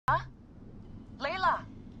Layla.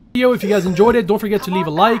 Video. If you guys enjoyed it, don't forget to leave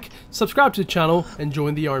a like, subscribe to the channel, and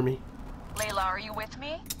join the army. Layla, are you with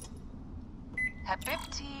me?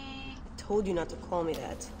 Habibti. Told you not to call me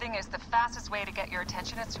that. Thing is, the fastest way to get your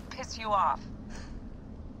attention is to piss you off.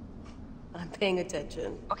 I'm paying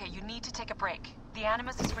attention. Okay, you need to take a break. The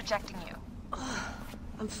Animus is rejecting you.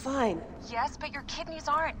 I'm fine. Yes, but your kidneys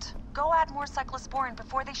aren't. Go add more cyclosporin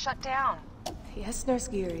before they shut down. Yes, Nurse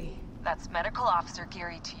Geary. That's Medical Officer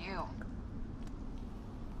Geary to you.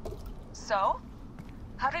 So?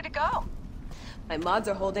 How did it go? My mods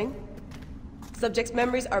are holding. Subject's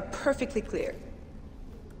memories are perfectly clear.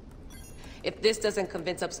 If this doesn't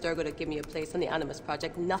convince Abstergo to give me a place on the Animus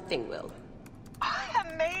Project, nothing will.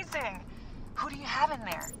 Amazing! Who do you have in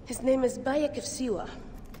there? His name is Bayek of Siwa.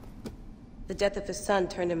 The death of his son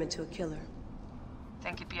turned him into a killer.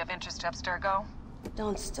 Think it'd be of interest to Abstergo?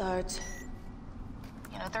 Don't start.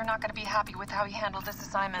 You know, they're not gonna be happy with how he handled this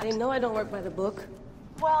assignment. They know I don't work by the book.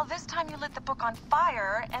 Well, this time you lit the book on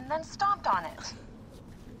fire and then stomped on it.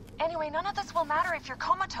 Anyway, none of this will matter if you're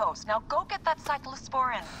comatose. Now go get that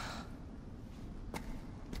cyclosporin.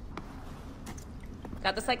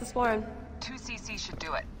 Got the cyclosporin. 2 cc should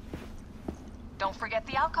do it. Don't forget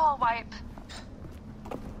the alcohol wipe.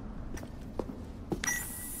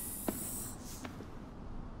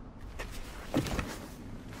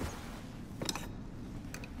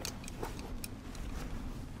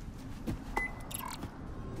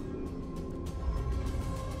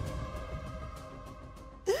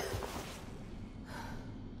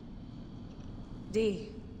 D.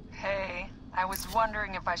 Hey, I was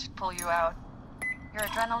wondering if I should pull you out. Your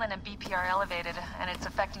adrenaline and BP are elevated, and it's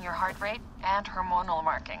affecting your heart rate and hormonal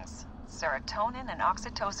markings. Serotonin and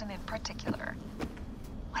oxytocin in particular.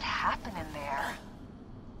 What happened in there?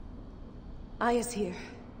 Aya's here.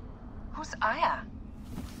 Who's Aya?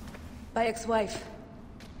 Bayek's wife.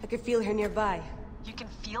 I could feel her nearby. You can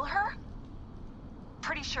feel her?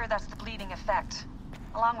 Pretty sure that's the bleeding effect.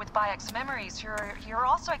 Along with Bayek's memories, you're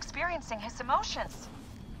also experiencing his emotions.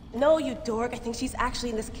 No, you dork. I think she's actually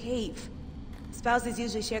in this cave. Spouses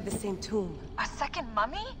usually share the same tomb. A second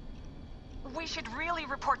mummy? We should really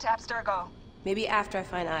report to Abstergo. Maybe after I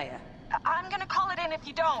find Aya. I'm gonna call it in if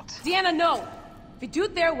you don't. Deanna, no! If you do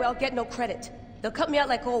it their way, I'll get no credit. They'll cut me out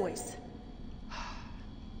like always.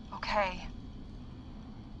 Okay.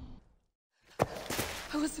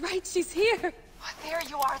 I was right, she's here! There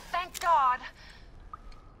you are, thank God!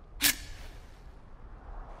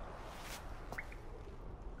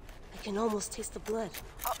 I can almost taste the blood.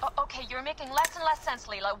 Okay, you're making less and less sense,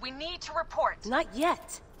 Layla. We need to report. Not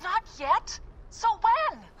yet. Not yet? So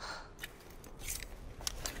when?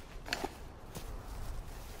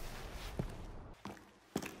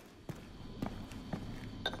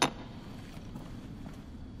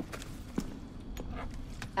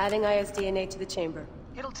 Adding Aya's DNA to the chamber.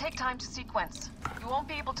 It'll take time to sequence. You won't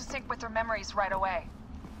be able to sync with her memories right away.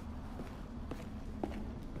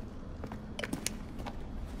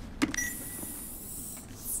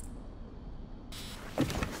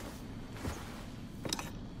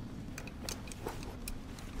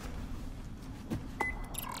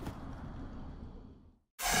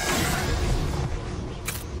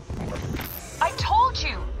 I told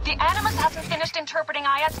you! The Animus hasn't finished interpreting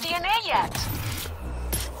Aya's DNA yet!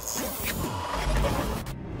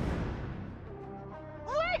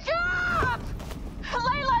 Wake up!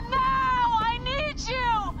 Layla, now! I need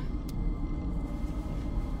you!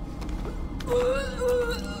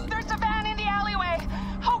 There's a van in the alleyway!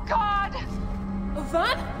 Oh, God! A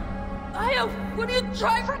van? Aya, what are you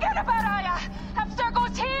trying? Forget about Aya!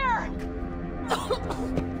 Abstergo's here!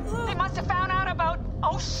 They must have found out about...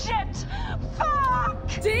 Oh, shit! Fuck!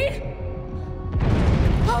 D?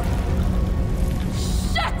 Oh!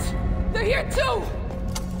 Shit! They're here too!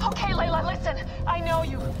 Okay, Layla, listen. I know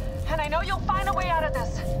you. And I know you'll find a way out of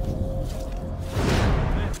this.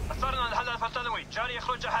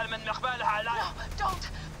 No, don't.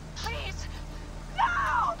 Please.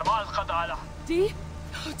 No! D?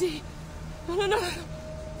 Oh, D. No, no, no, no.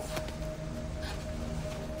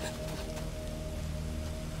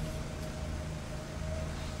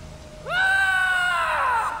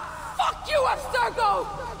 Ah! Fuck you, Abstergo!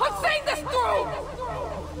 I'm seeing this through!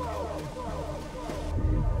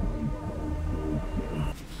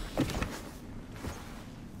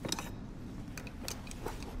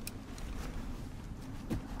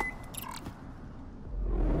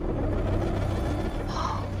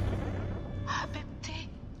 Habibti,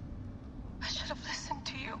 I should have listened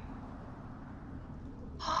to you.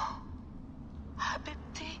 Oh,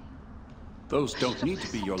 Habibti. Those don't need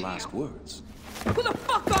to be your last words. Who the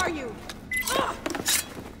fuck are you?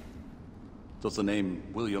 Does the name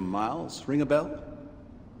William Miles ring a bell?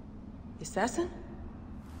 The assassin?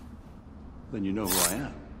 Then you know who I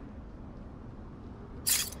am.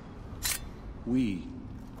 We,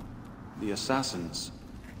 the assassins,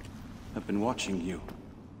 have been watching you.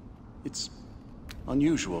 It's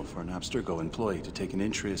unusual for an Abstergo employee to take an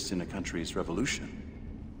interest in a country's revolution.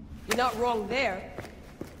 You're not wrong there.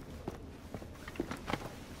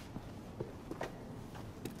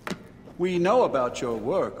 We know about your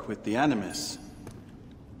work with the Animus.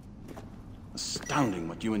 Astounding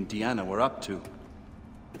what you and Deanna were up to.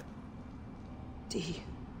 D.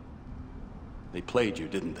 They played you,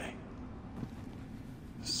 didn't they?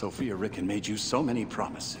 Sophia Ricken made you so many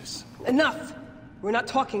promises. Enough! We're not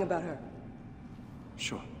talking about her.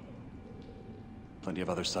 Sure. Plenty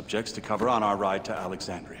of other subjects to cover on our ride to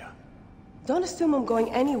Alexandria. Don't assume I'm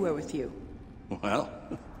going anywhere with you. Well,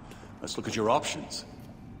 let's look at your options.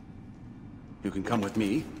 You can come with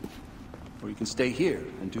me, or you can stay here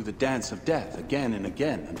and do the dance of death again and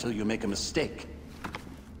again until you make a mistake.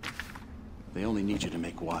 They only need you to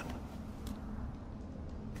make one.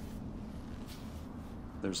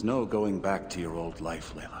 There's no going back to your old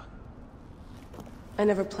life, Layla. I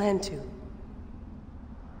never planned to.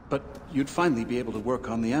 But you'd finally be able to work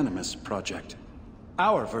on the Animus project.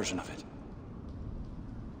 Our version of it.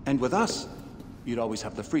 And with us, you'd always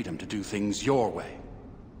have the freedom to do things your way.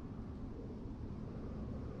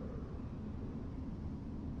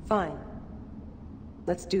 Fine.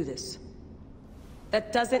 Let's do this.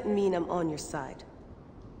 That doesn't mean I'm on your side.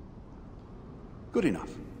 Good enough.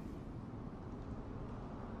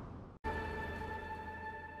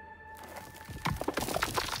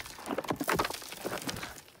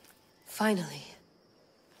 Finally.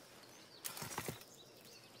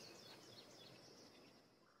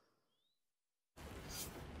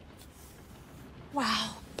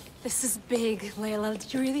 Wow, this is big, Layla.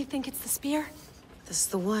 Do you really think it's the spear? This is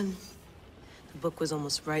the one. The book was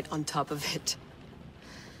almost right on top of it.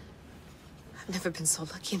 I've never been so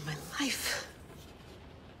lucky in my life.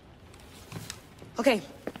 Okay,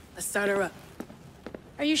 let's start her up.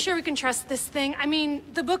 Are you sure we can trust this thing? I mean,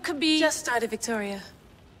 the book could be... Just started, Victoria.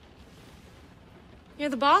 You're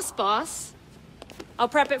the boss. I'll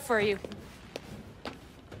prep it for you.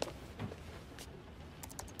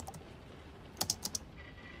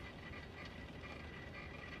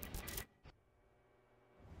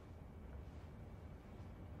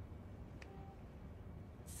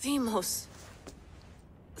 Themos.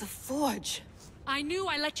 The Forge. I knew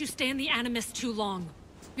I let you stay in the Animus too long.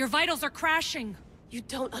 Your vitals are crashing. You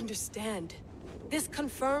don't understand. This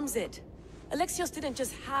confirms it. Alexios didn't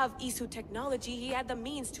just have Isu technology, he had the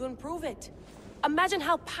means to improve it. Imagine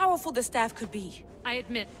how powerful the staff could be. I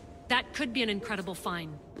admit, that could be an incredible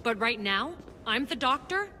find. But right now, I'm the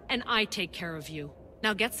doctor, and I take care of you.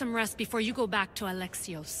 Now get some rest before you go back to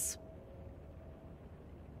Alexios.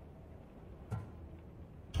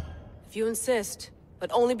 If you insist,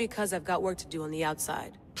 but only because I've got work to do on the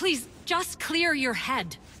outside. Please, just clear your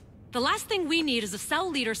head. The last thing we need is a cell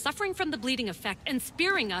leader suffering from the bleeding effect and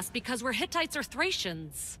spearing us because we're Hittites or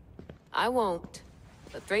Thracians. I won't.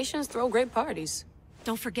 The Thracians throw great parties.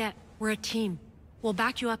 Don't forget, we're a team. We'll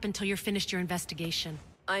back you up until you're finished your investigation.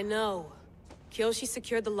 I know. Kyoshi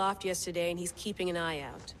secured the loft yesterday and he's keeping an eye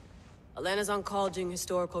out. Elena's on call doing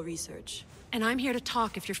historical research. And I'm here to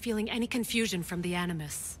talk if you're feeling any confusion from the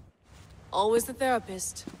Animus. Always the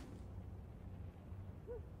therapist.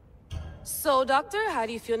 So, Doctor, how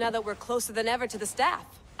do you feel now that we're closer than ever to the staff?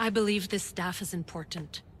 I believe this staff is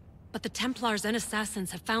important. But the Templars and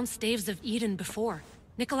Assassins have found staves of Eden before.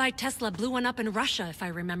 Nikolai Tesla blew one up in Russia, if I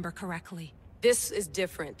remember correctly. This is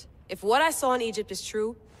different. If what I saw in Egypt is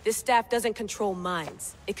true, this staff doesn't control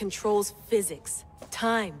minds. It controls physics,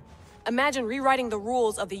 time. Imagine rewriting the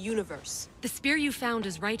rules of the universe. The spear you found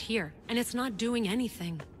is right here, and it's not doing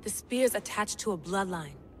anything. The spear's attached to a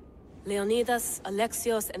bloodline. Leonidas,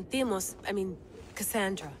 Alexios, and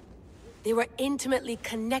Cassandra. They were intimately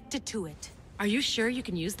connected to it. Are you sure you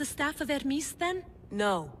can use the Staff of Hermes, then?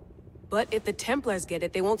 No. But if the Templars get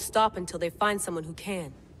it, they won't stop until they find someone who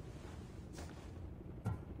can.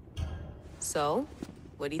 So,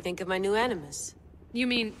 what do you think of my new Animus? You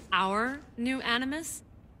mean our new Animus?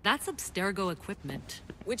 That's Abstergo equipment.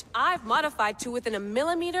 Which I've modified to within a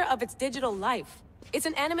millimeter of its digital life. It's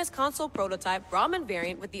an Animus console prototype, Brahmin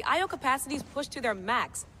variant, with the I/O capacities pushed to their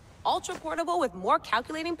max. Ultra portable with more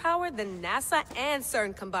calculating power than NASA and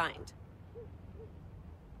CERN combined.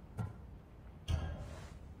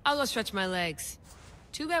 I'll go stretch my legs.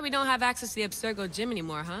 Too bad we don't have access to the Abstergo gym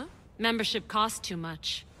anymore, huh? Membership costs too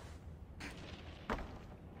much.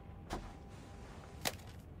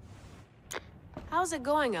 How's it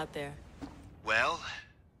going out there? Well,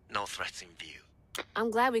 no threats in view. I'm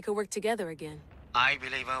glad we could work together again. I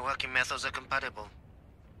believe our working methods are compatible.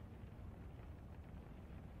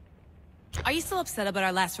 Are you still upset about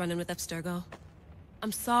our last run-in with Abstergo?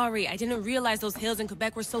 I'm sorry, I didn't realize those hills in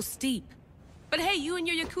Quebec were so steep. But hey, you and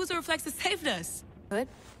your Yakuza reflexes saved us. But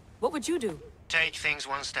what would you do? Take things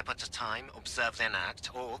one step at a time, observe then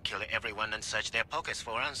act, or kill everyone and search their pockets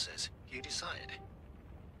for answers. You decide.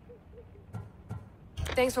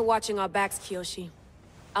 Thanks for watching our backs, Kiyoshi.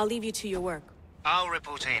 I'll leave you to your work. I'll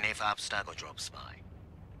report in if Abstergo drops by.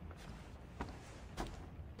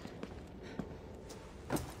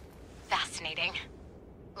 Fascinating.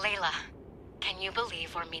 Layla, can you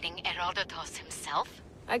believe we're meeting Herodotus himself?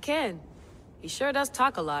 I can. He sure does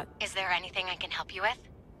talk a lot. Is there anything I can help you with?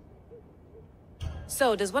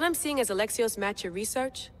 So, does what I'm seeing as Alexios match your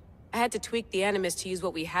research? I had to tweak the animus to use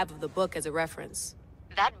what we have of the book as a reference.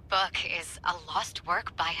 That book is a lost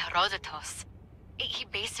work by Herodotus. He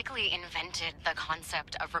basically invented the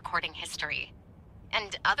concept of recording history.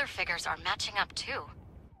 And other figures are matching up too.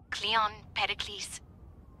 Cleon, Pericles.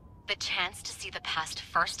 The chance to see the past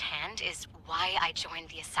firsthand is why I joined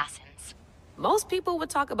the Assassins. Most people would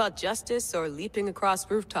talk about justice or leaping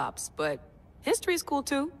across rooftops, but history's cool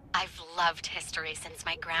too. I've loved history since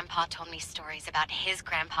my grandpa told me stories about his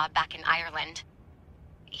grandpa back in Ireland.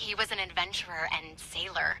 He was an adventurer and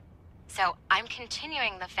sailor. So I'm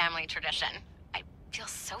continuing the family tradition. I feel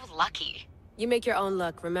so lucky. You make your own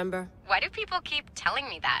luck, remember? Why do people keep telling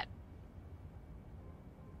me that?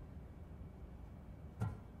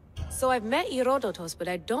 So I've met Herodotus, but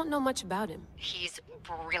I don't know much about him. He's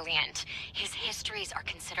brilliant. His histories are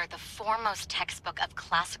considered the foremost textbook of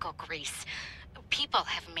classical Greece. People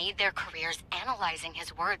have made their careers analyzing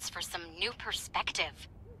his words for some new perspective.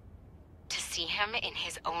 To see him in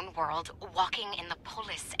his own world, walking in the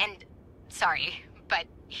polis, and... Sorry, but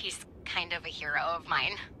he's kind of a hero of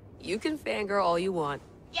mine. You can fangirl all you want.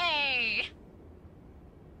 Yay!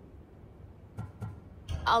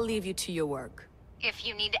 I'll leave you to your work. If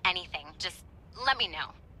you need anything, just let me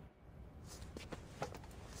know.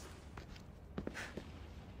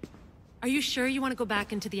 Are you sure you want to go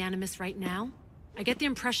back into the Animus right now? I get the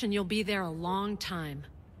impression you'll be there a long time.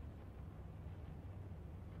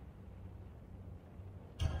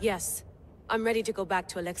 Yes. I'm ready to go back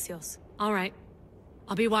to Alexios. All right.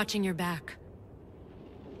 I'll be watching your back.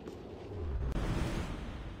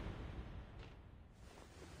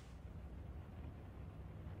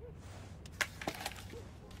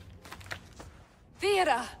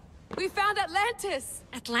 Theater! We found Atlantis!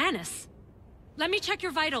 Atlantis? Let me check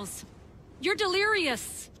your vitals. You're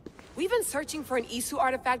delirious. We've been searching for an Isu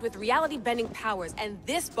artifact with reality-bending powers, and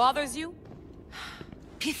this bothers you?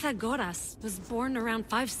 Pythagoras was born around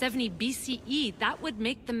 570 BCE. That would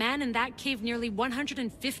make the man in that cave nearly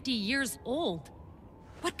 150 years old.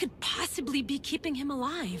 What could possibly be keeping him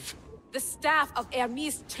alive? The staff of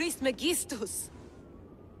Hermes Trismegistus.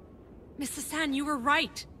 Miss Hassan, you were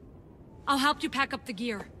right. I'll help you pack up the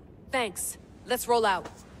gear. Thanks. Let's roll out.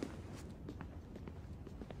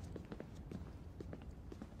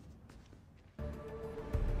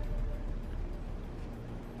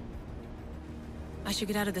 I should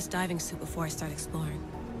get out of this diving suit before I start exploring.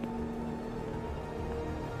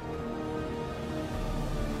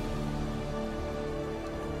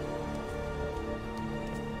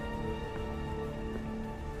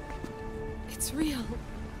 It's real.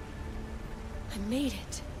 I made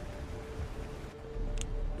it.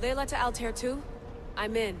 Layla to Altair 2?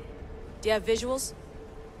 I'm in. Do you have visuals?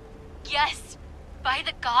 Yes! By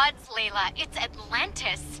the gods, Layla, it's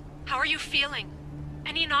Atlantis! How are you feeling?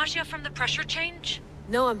 Any nausea from the pressure change?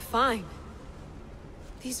 No, I'm fine.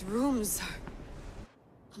 These rooms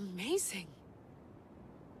are... amazing.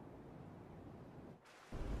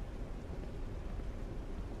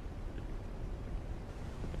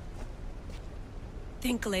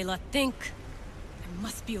 Think, Layla, think. There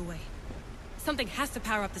must be a way. Something has to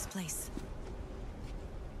power up this place.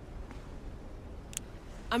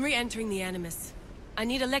 I'm re-entering the Animus. I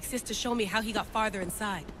need Alexios to show me how he got farther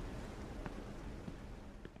inside.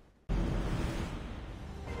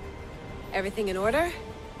 Everything in order?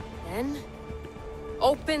 Then...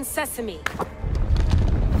 open sesame!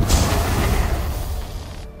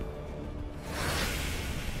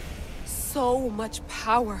 So much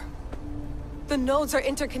power. The nodes are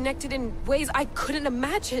interconnected in ways I couldn't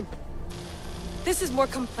imagine. This is more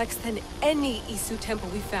complex than any Isu temple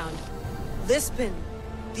we found. Lisbon,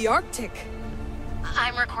 the Arctic.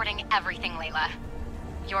 I'm recording everything, Layla.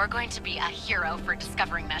 You're going to be a hero for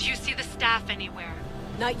discovering this. Did you see the staff anywhere?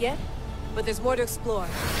 Not yet, but there's more to explore.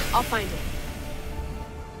 I'll find it.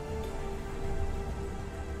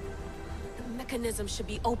 The mechanism should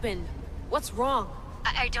be open. What's wrong?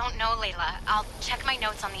 I don't know, Layla. I'll check my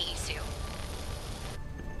notes on the Isu.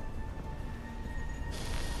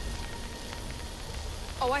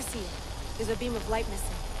 Oh, I see it. There's a beam of light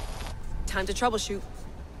missing. Time to troubleshoot.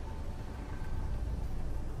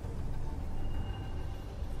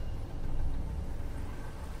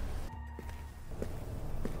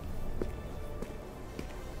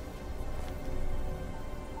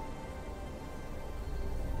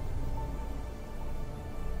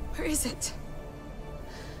 Where is it?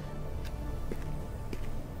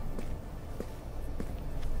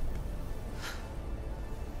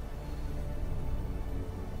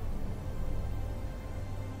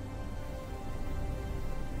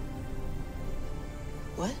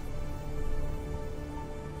 What?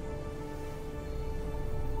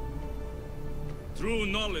 True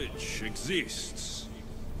knowledge exists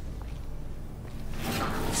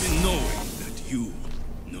in knowing that you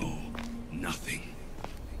know nothing.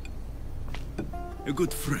 A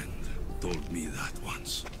good friend told me that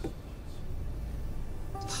once.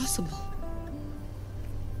 Possible.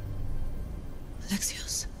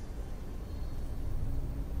 Alexios.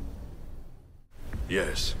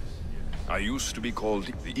 Yes. I used to be called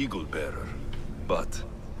the Eagle Bearer, but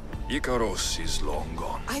Icaros is long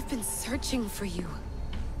gone. I've been searching for you.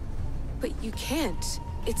 But you can't.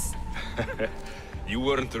 It's... You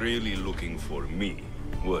weren't really looking for me,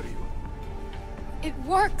 were you? It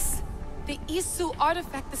works! The Isu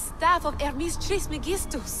artifact, the staff of Hermes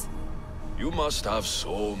Trismegistus. You must have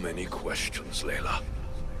so many questions, Layla.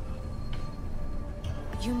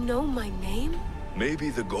 You know my name?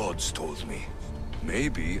 Maybe the gods told me.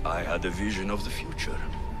 Maybe I had a vision of the future.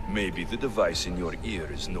 Maybe the device in your ear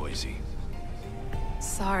is noisy.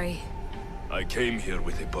 Sorry. I came here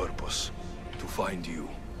with a purpose. To find you,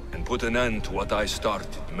 and put an end to what I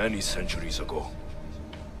started many centuries ago.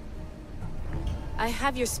 I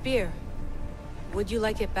have your spear. Would you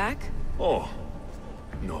like it back? Oh,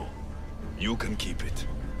 no. You can keep it.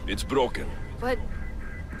 It's broken. But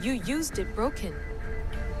you used it broken.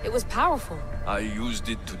 It was powerful. I used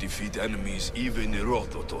it to defeat enemies even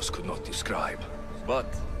Herodotus could not describe.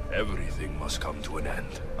 But everything must come to an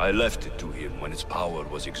end. I left it to him when its power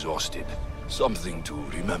was exhausted. Something to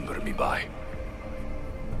remember me by.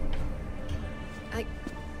 I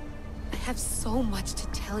have so much to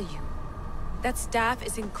tell you. That staff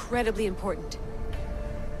is incredibly important.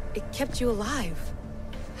 It kept you alive.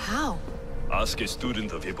 How? Ask a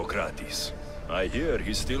student of Hippocrates. I hear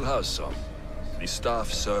he still has some. The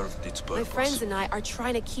staff served its purpose. My friends and I are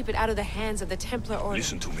trying to keep it out of the hands of the Templar Order.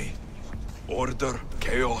 Listen to me. Order,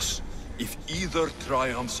 chaos. If either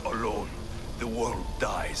triumphs alone, the world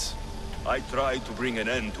dies. I tried to bring an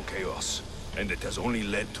end to chaos, and it has only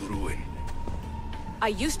led to ruin. I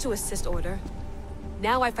used to assist Order.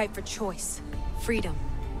 Now I fight for choice, freedom,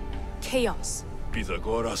 chaos.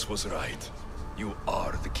 Pythagoras was right. You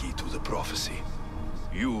are the key to the prophecy.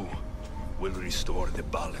 You will restore the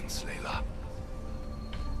balance, Layla.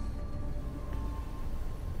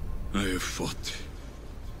 I have fought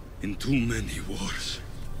in too many wars.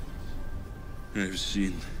 I have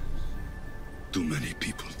seen too many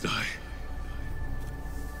people die.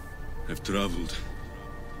 I've traveled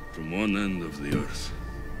from one end of the earth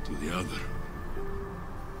to the other.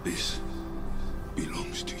 This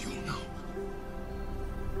belongs to you now.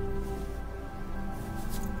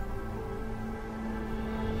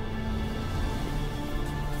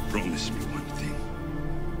 Promise me one thing.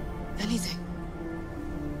 Anything.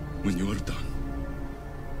 When you are done,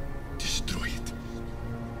 destroy it.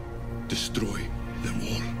 Destroy them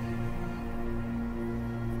all.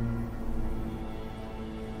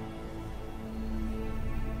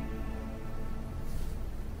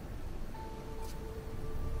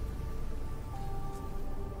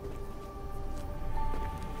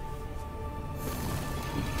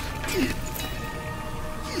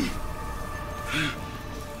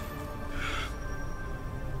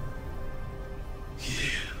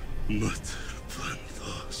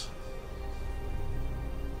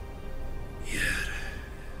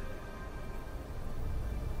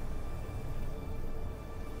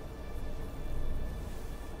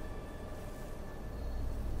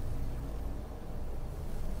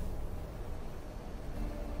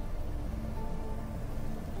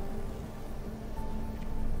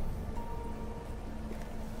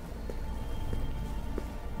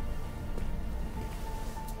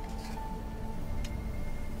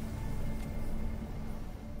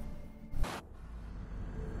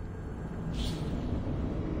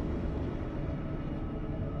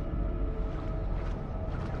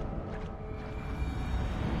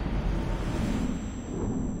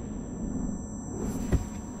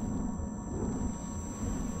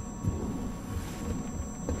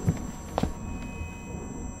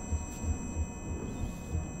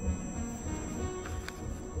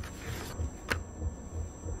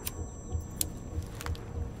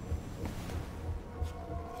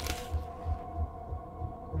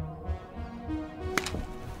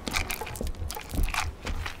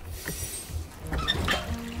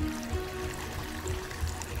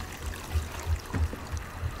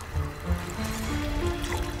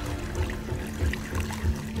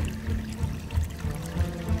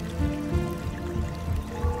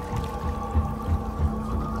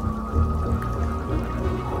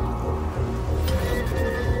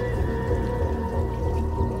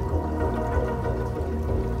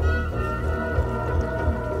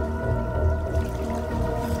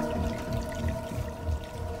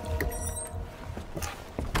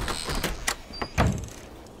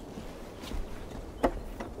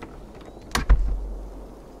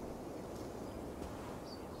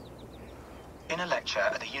 In a lecture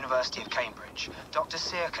at the University of Cambridge, Dr.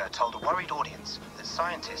 Circa told a worried audience that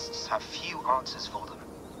scientists have few answers for them.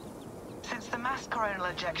 Since the mass coronal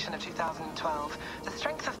ejection of 2012, the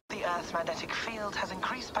strength of the Earth's magnetic field has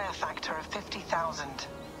increased by a factor of 50,000.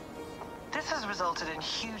 This has resulted in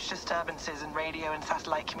huge disturbances in radio and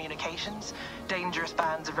satellite communications, dangerous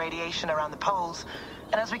bands of radiation around the poles,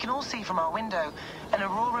 and as we can all see from our window, an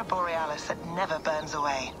aurora borealis that never burns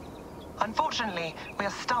away. Unfortunately, we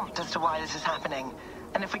are stumped as to why this is happening,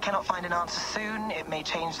 and if we cannot find an answer soon, it may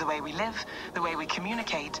change the way we live, the way we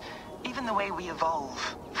communicate, even the way we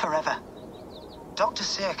evolve, forever. Dr.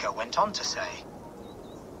 Circa went on to say,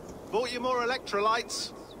 Bought you more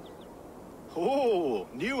electrolytes? Oh,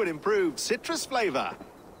 new and improved citrus flavor.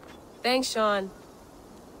 Thanks, Sean.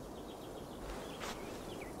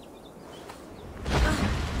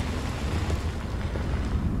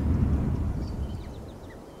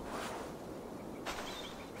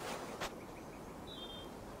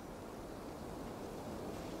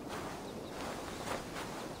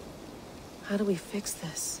 How do we fix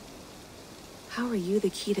this? How are you the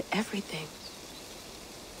key to everything?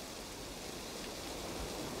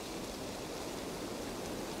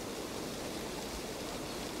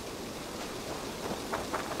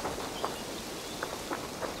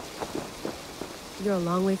 You're a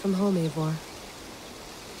long way from home, Eivor.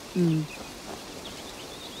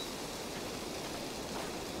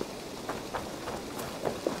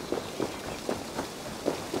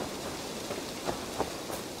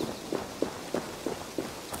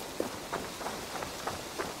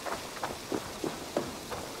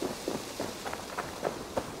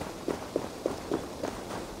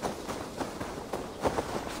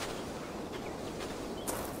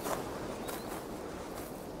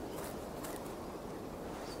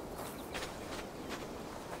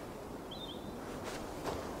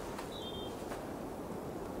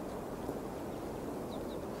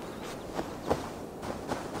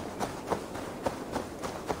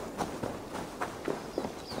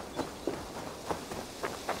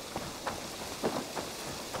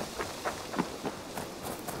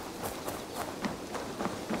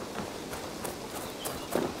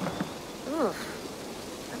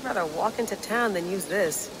 I'd rather walk into town than use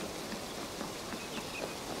this.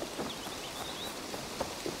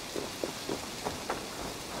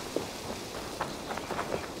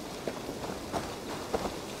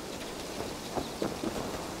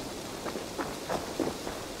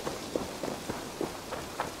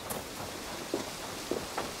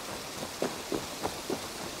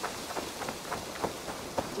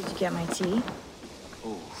 Did you get my tea?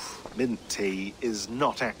 Oh, mint tea is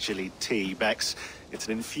not actually tea, Bex. It's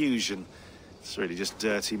an infusion. It's really just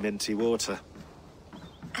dirty, minty water.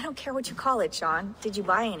 I don't care what you call it, Sean. Did you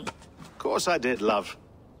buy any? Of course I did, love.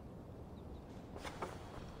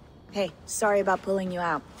 Hey, sorry about pulling you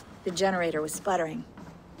out. The generator was sputtering.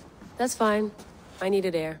 That's fine. I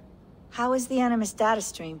needed air. How is the Animus data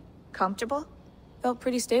stream? Comfortable? Felt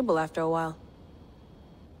pretty stable after a while.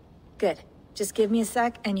 Good. Just give me a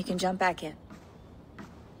sec and you can jump back in.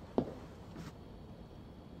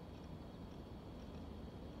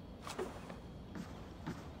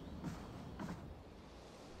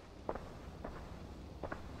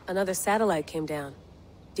 Another satellite came down.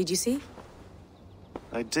 Did you see?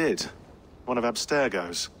 I did. One of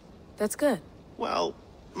Abstergo's. That's good. Well,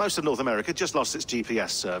 most of North America just lost its GPS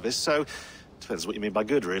service, so depends what you mean by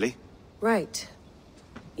good, really. Right.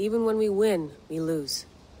 Even when we win, we lose.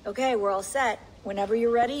 Okay, we're all set. Whenever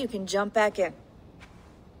you're ready, you can jump back in.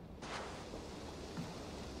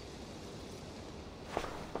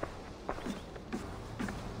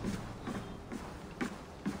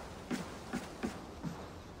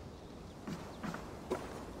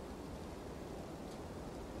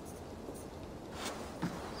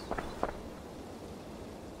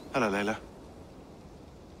 Hello, Layla.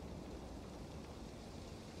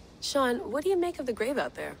 Sean, what do you make of the grave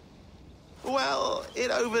out there? Well,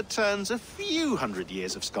 it overturns a few hundred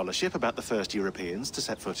years of scholarship about the first Europeans to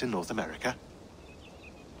set foot in North America.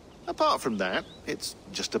 Apart from that, it's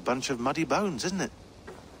just a bunch of muddy bones, isn't it?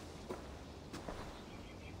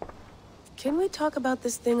 Can we talk about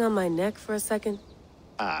this thing on my neck for a second?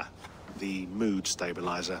 Ah, the mood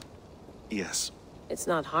stabilizer. Yes. It's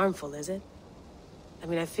not harmful, is it? I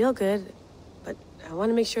mean, I feel good, but I want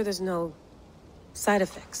to make sure there's no side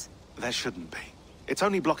effects. There shouldn't be. It's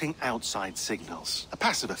only blocking outside signals, a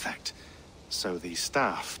passive effect. So the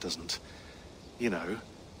staff doesn't, you know,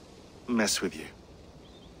 mess with you.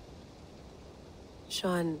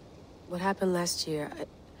 Sean, what happened last year,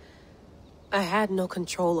 I had no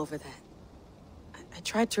control over that. I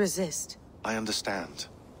tried to resist. I understand.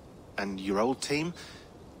 And your old team,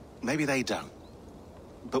 maybe they don't.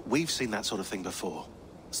 but we've seen that sort of thing before.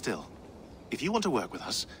 Still, if you want to work with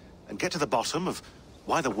us and get to the bottom of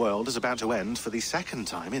why the world is about to end for the second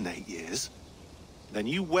time in 8 years, then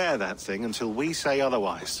you wear that thing until we say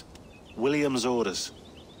otherwise. William's orders.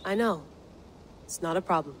 I know. It's not a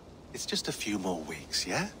problem. It's just a few more weeks,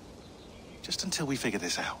 yeah? Just until we figure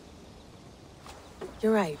this out.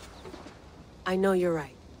 You're right. I know you're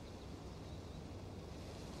right.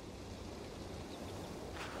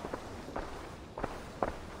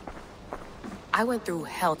 I went through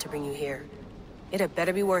hell to bring you here. It had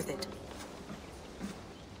better be worth it.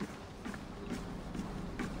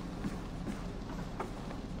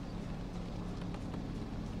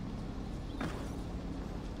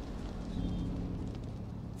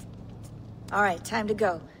 All right, time to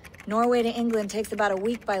go. Norway to England takes about a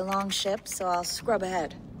week by long ship, so I'll scrub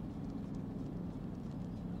ahead.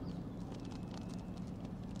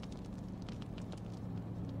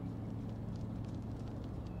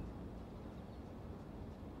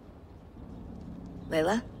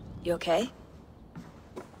 Layla, you okay?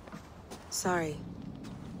 Sorry.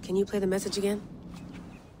 Can you play the message again?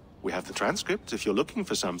 We have the transcript. If you're looking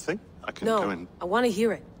for something, I can go and... No, I want to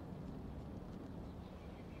hear it.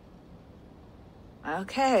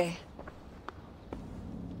 Okay.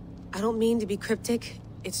 I don't mean to be cryptic,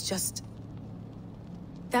 it's just...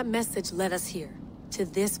 That message led us here, to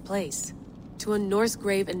this place, to a Norse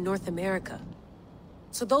grave in North America.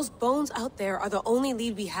 So those bones out there are the only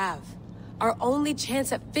lead we have. Our only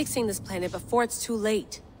chance at fixing this planet before it's too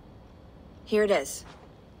late. Here it is.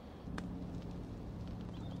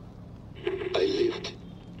 I lived,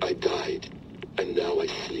 I died, and now I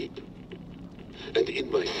sleep. And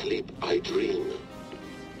in my sleep I dream.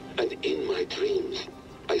 And in my dreams,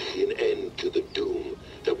 I see an end to the doom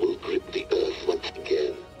that will grip the earth once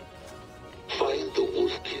again. Find the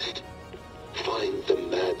wolf-kissed. Find the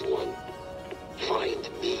mad one. Find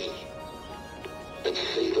me. And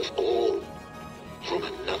save us all from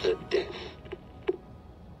another death.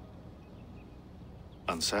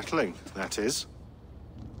 Unsettling, that is.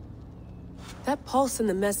 That pulse in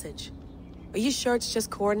the message. Are you sure it's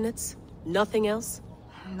just coordinates? Nothing else?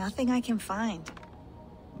 Nothing I can find.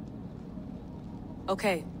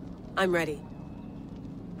 Okay, I'm ready.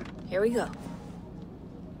 Here we go.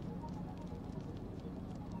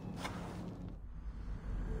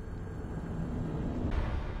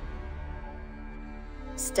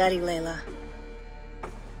 Steady, Layla.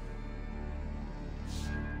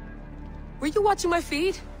 Were you watching my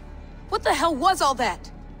feed? What the hell was all that?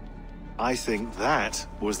 I think that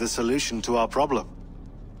was the solution to our problem.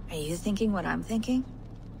 Are you thinking what I'm thinking?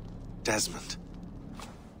 Desmond.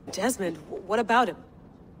 Desmond? What about him?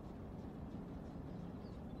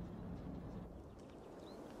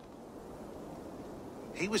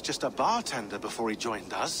 He was just a bartender before he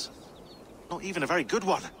joined us. Not even a very good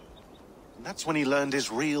one. And that's when he learned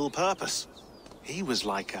his real purpose. He was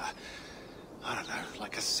like a... I don't know,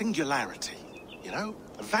 like a singularity. You know?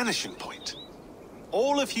 A vanishing point.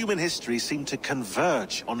 All of human history seemed to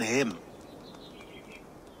converge on him.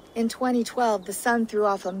 In 2012, the sun threw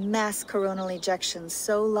off a mass coronal ejection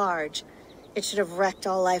so large, it should have wrecked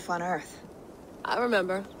all life on Earth. I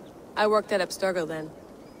remember. I worked at Abstergo then.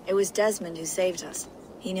 It was Desmond who saved us.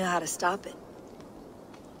 He knew how to stop it.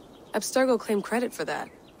 Abstergo claimed credit for that.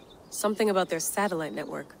 Something about their satellite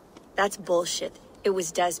network. That's bullshit. It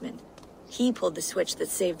was Desmond. He pulled the switch that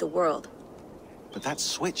saved the world. But that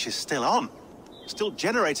switch is still on. Still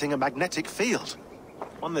generating a magnetic field.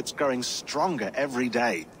 One that's growing stronger every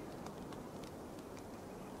day.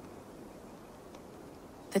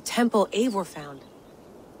 The temple Eivor found.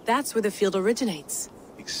 That's where the field originates.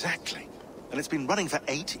 Exactly. And it's been running for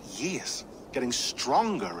 8 years. Getting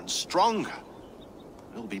stronger and stronger.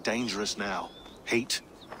 It'll be dangerous now. Heat,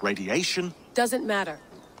 radiation. Doesn't matter.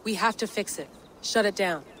 We have to fix it. Shut it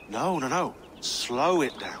down. No. Slow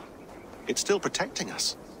it down. It's still protecting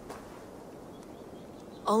us.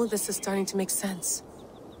 All of this is starting to make sense.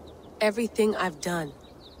 Everything I've done,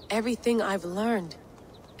 everything I've learned,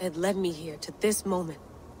 it led me here to this moment.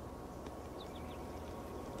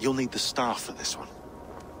 You'll need the staff for this one.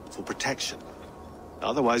 For protection.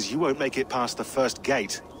 Otherwise, you won't make it past the first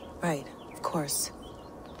gate. Right, of course.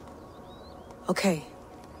 Okay.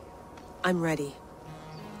 I'm ready.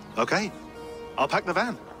 Okay. I'll pack the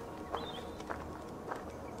van.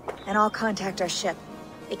 And I'll contact our ship.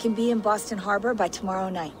 It can be in Boston Harbor by tomorrow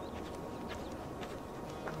night.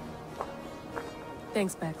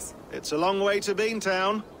 Thanks, Bex. It's a long way to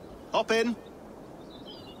Beantown. Hop in.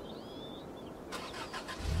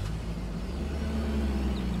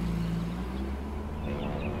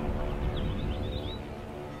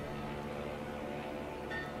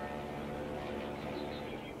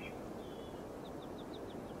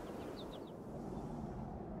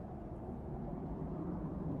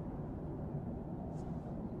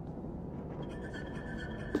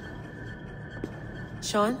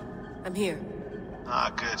 Sean, I'm here.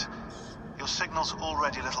 Ah, good. Your signal's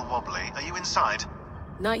already a little wobbly. Are you inside?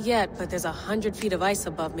 Not yet, but there's 100 feet of ice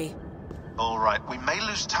above me. All right, we may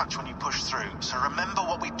lose touch when you push through, so remember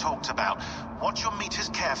what we talked about. Watch your meters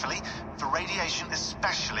carefully, for radiation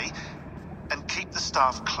especially, and keep the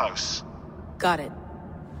staff close. Got it.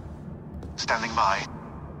 Standing by.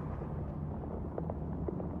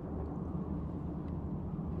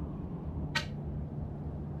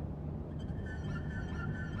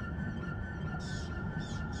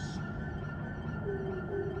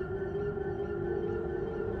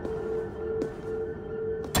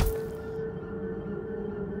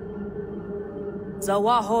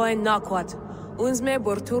 Zawaho en nakwat, unsme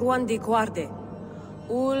borturwan di guarde.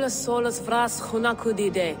 Ul solos vras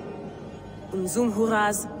hunakudide. Unzum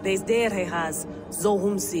huraz, bezderehaz,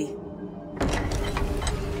 zohumsi.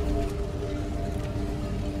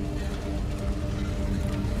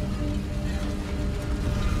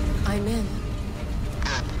 I'm in.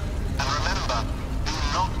 Good. And remember, do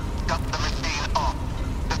not cut the machine off.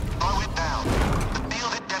 Just slow it down. The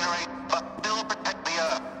field it generates, but still protect the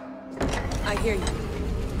Earth. I hear you.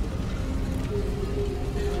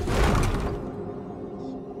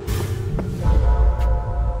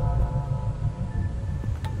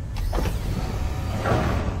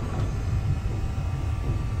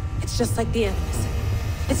 It's just like the Animus.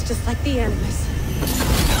 It's just like the Animus.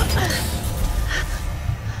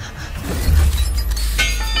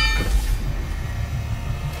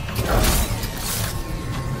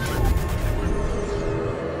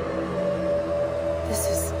 This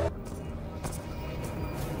is...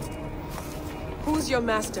 Who's your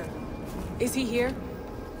master? Is he here?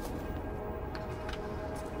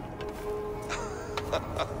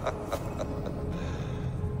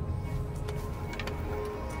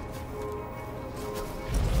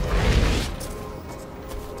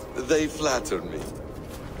 They flatter me.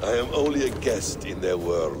 I am only a guest in their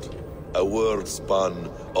world. A world spun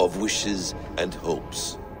of wishes and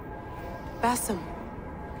hopes. Basim,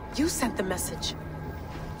 you sent the message.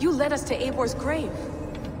 You led us to Eivor's grave.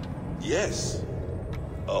 Yes.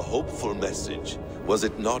 A hopeful message, was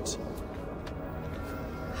it not?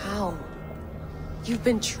 How? You've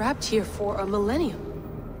been trapped here for a millennium.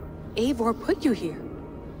 Eivor put you here.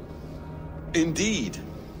 Indeed.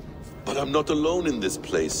 But I'm not alone in this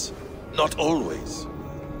place. Not always.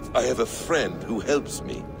 I have a friend who helps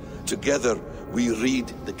me. Together, we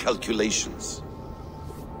read the calculations.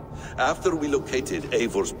 After we located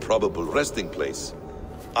Eivor's probable resting place,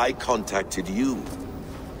 I contacted you.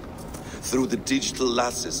 Through the digital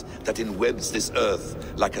lasses that enwebs this Earth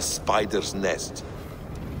like a spider's nest.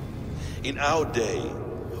 In our day,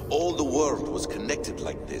 all the world was connected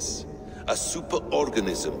like this. A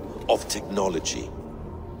superorganism of technology.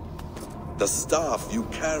 The staff you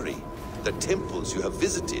carry, the temples you have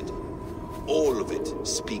visited, all of it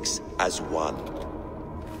speaks as one.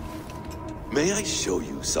 May I show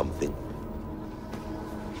you something?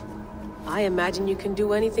 I imagine you can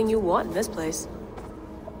do anything you want in this place.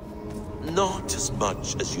 Not as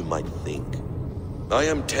much as you might think. I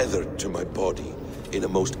am tethered to my body in a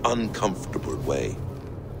most uncomfortable way.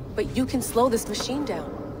 But you can slow this machine down.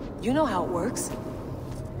 You know how it works.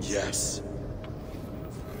 Yes.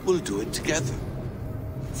 We'll do it together.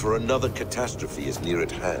 For another catastrophe is near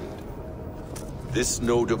at hand. This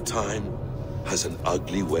node of time has an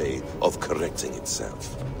ugly way of correcting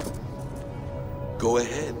itself. Go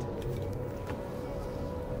ahead.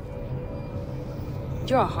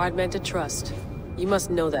 You're a hard man to trust. You must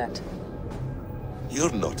know that.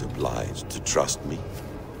 You're not obliged to trust me.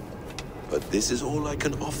 But this is all I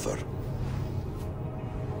can offer.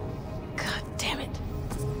 God damn it.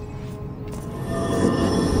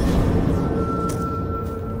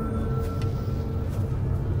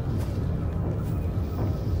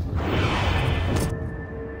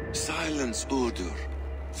 Silence, Udur.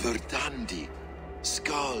 Verdandi.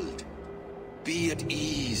 Skald. Be at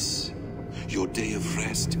ease. Your day of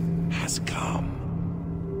rest has come.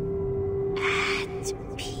 At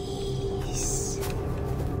peace.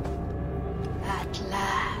 At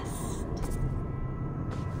last,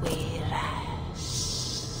 we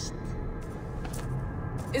rest.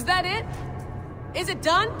 Is that it? Is it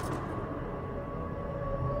done?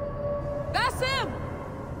 Basim!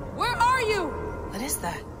 Where are you? What is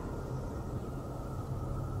that?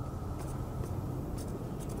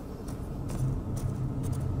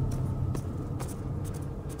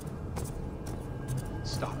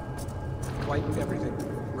 Stop. Wipe everything.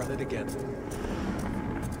 Run it again.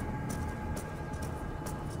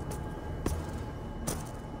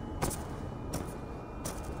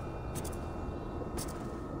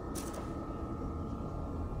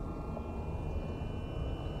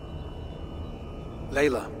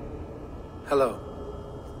 Layla. Hello.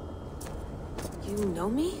 You know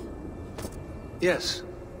me? Yes.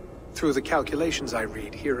 Through the calculations I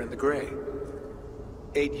read here in the gray.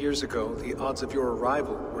 8 years ago, the odds of your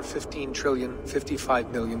arrival were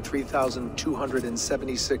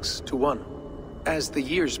 15,055,003,276 to 1. As the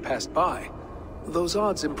years passed by, those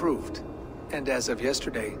odds improved, and as of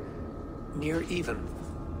yesterday, near even.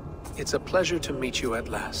 It's a pleasure to meet you at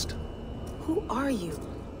last. Who are you?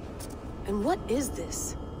 And what is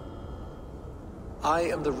this? I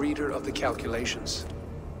am the reader of the calculations.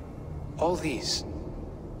 All these,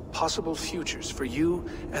 possible futures for you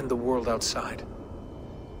and the world outside.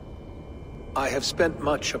 I have spent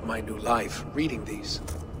much of my new life reading these,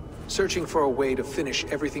 searching for a way to finish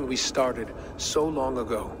everything we started so long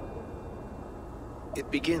ago.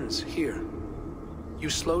 It begins here. You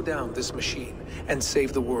slow down this machine and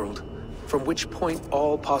save the world, from which point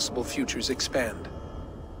all possible futures expand.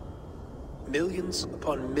 Millions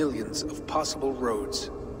upon millions of possible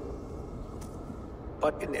roads.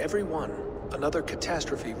 But in every one, another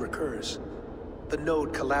catastrophe recurs. The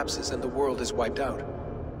node collapses and the world is wiped out.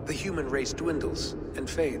 The human race dwindles and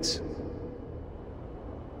fades.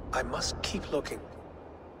 I must keep looking.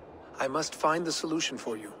 I must find the solution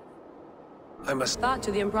for you. I must... Thought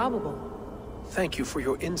to the improbable. Thank you for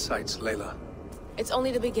your insights, Layla. It's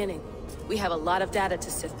only the beginning. We have a lot of data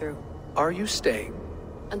to sift through. Are you staying?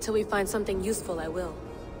 Until we find something useful, I will.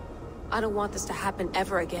 I don't want this to happen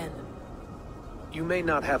ever again. You may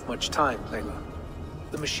not have much time, Layla.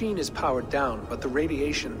 The machine is powered down, but the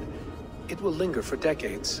radiation, it will linger for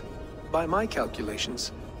decades. By my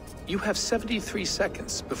calculations, you have 73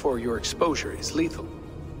 seconds before your exposure is lethal.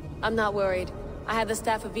 I'm not worried. I have the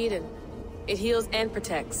Staff of Eden. It heals and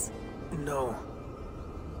protects. No.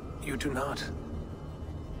 You do not.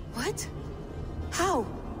 What? How?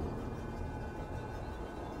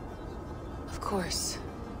 Of course.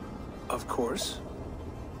 Of course?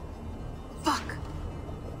 Fuck!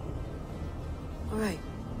 Alright.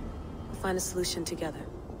 We'll find a solution together.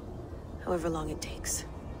 However long it takes.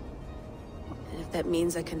 And if that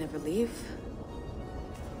means I can never leave,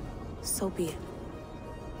 so be it.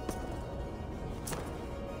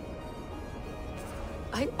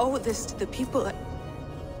 I owe this to the people I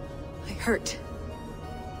hurt.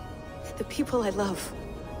 The people I love.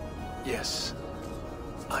 Yes.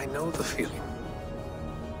 I know the feeling.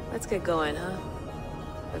 Let's get going, huh?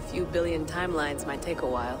 A few billion timelines might take a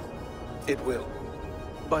while. It will.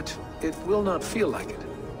 But it will not feel like it.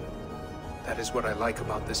 That is what I like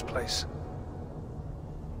about this place.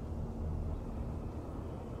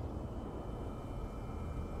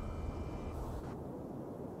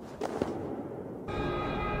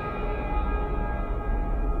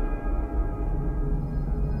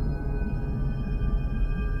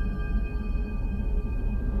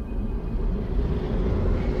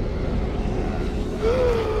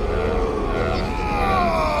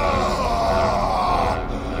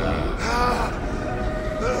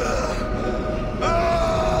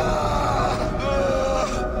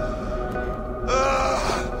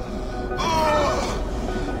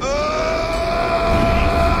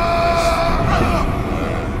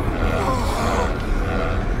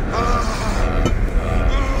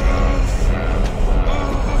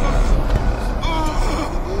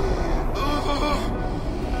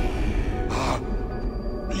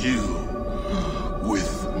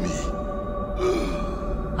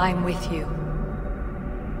 I'm with you.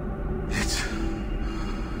 It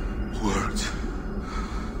worked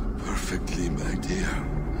perfectly, my dear.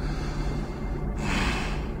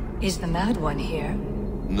 Is the Mad One here?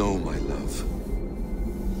 No, my love.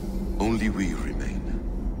 Only we remain.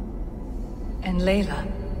 And Layla?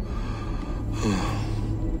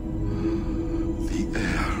 The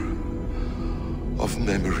air of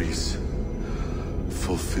memories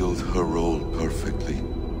fulfilled her role perfectly.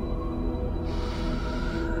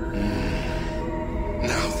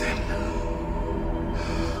 Now then,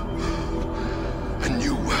 a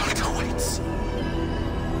new world awaits.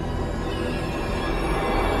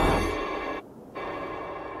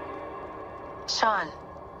 Sean,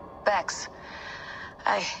 Bex,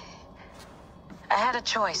 I had a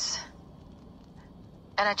choice.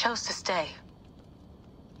 And I chose to stay.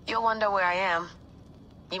 You'll wonder where I am.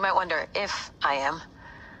 You might wonder if I am.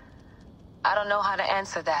 I don't know how to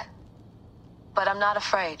answer that. But I'm not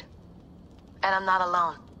afraid. And I'm not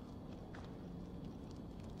alone.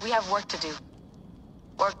 We have work to do.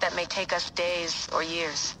 Work that may take us days or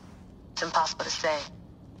years. It's impossible to say.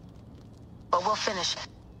 But we'll finish it.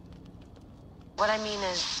 What I mean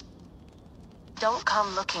is, don't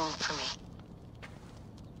come looking for me.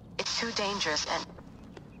 It's too dangerous and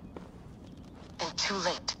too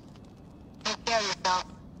late. care of yourself.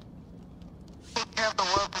 Take care of the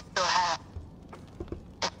world we still have.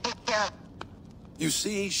 And take care of... You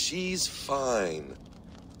see, she's fine.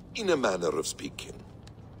 In a manner of speaking.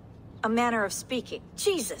 A manner of speaking.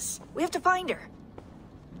 Jesus, we have to find her.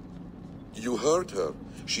 You heard her.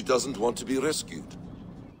 She doesn't want to be rescued.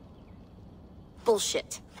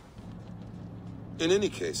 Bullshit. In any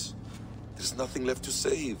case, there's nothing left to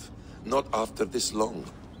save. Not after this long.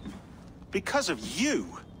 Because of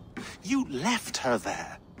you. You left her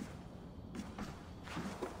there.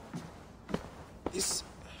 This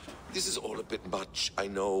is all a bit much, I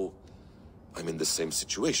know. I'm in the same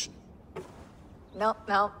situation. Nope.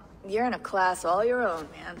 You're in a class all your own,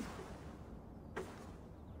 man.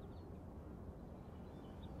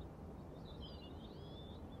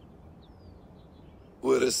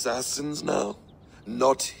 We're assassins now?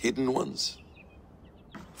 Not hidden ones?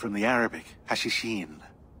 From the Arabic, Hashishin.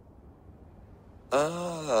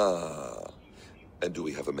 Ah. And do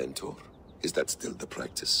we have a mentor? Is that still the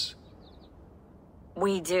practice?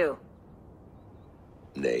 We do.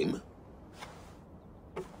 Name?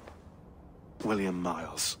 William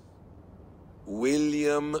Miles.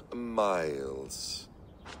 William Miles.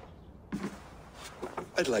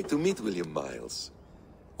 I'd like to meet William Miles.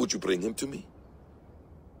 Would you bring him to me?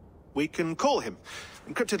 We can call him.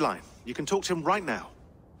 Encrypted line. You can talk to him right now.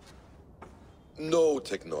 No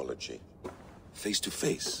technology. Face to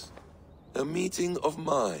face. A meeting of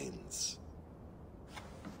minds.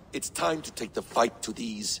 It's time to take the fight to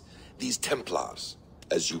these Templars,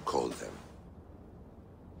 as you call them.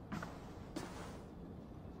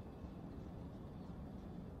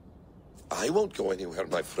 I won't go anywhere,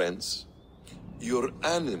 my friends. Your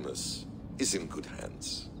animus is in good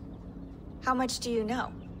hands. How much do you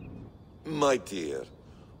know? My dear,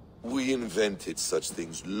 we invented such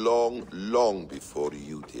things long, long before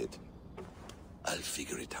you did. I'll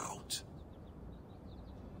figure it out.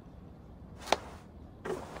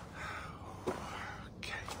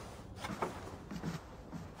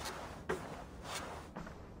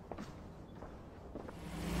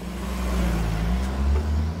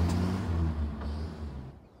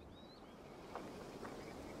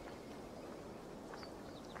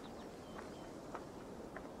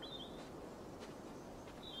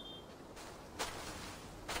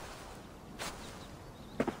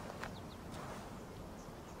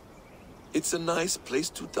 It's a nice place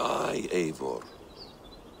to die, Eivor.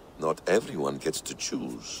 Not everyone gets to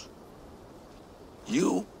choose.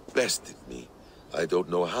 You bested me. I don't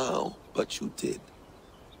know how, but you did.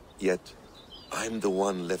 Yet, I'm the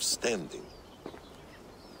one left standing.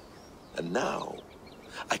 And now,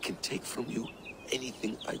 I can take from you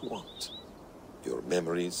anything I want. Your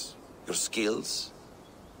memories, your skills,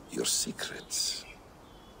 your secrets.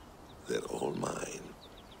 They're all mine.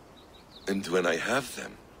 And when I have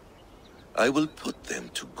them, I will put them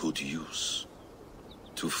to good use.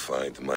 To find my